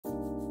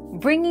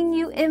bringing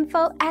you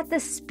info at the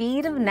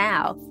speed of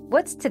now.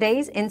 What's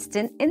today's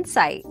instant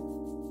insight?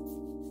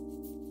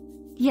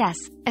 Yes,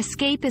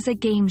 escape is a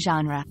game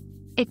genre.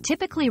 It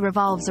typically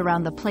revolves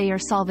around the player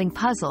solving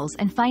puzzles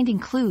and finding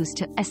clues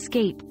to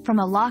escape from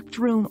a locked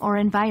room or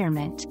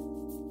environment.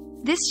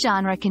 This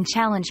genre can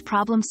challenge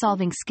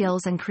problem-solving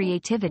skills and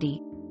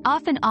creativity,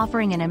 often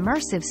offering an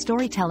immersive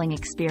storytelling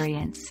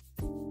experience.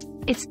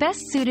 It's best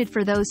suited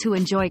for those who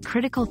enjoy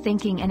critical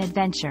thinking and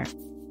adventure.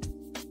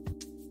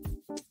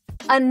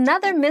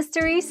 Another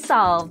mystery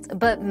solved,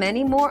 but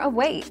many more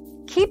await.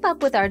 Keep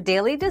up with our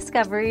daily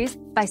discoveries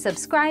by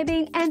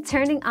subscribing and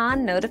turning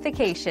on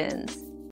notifications.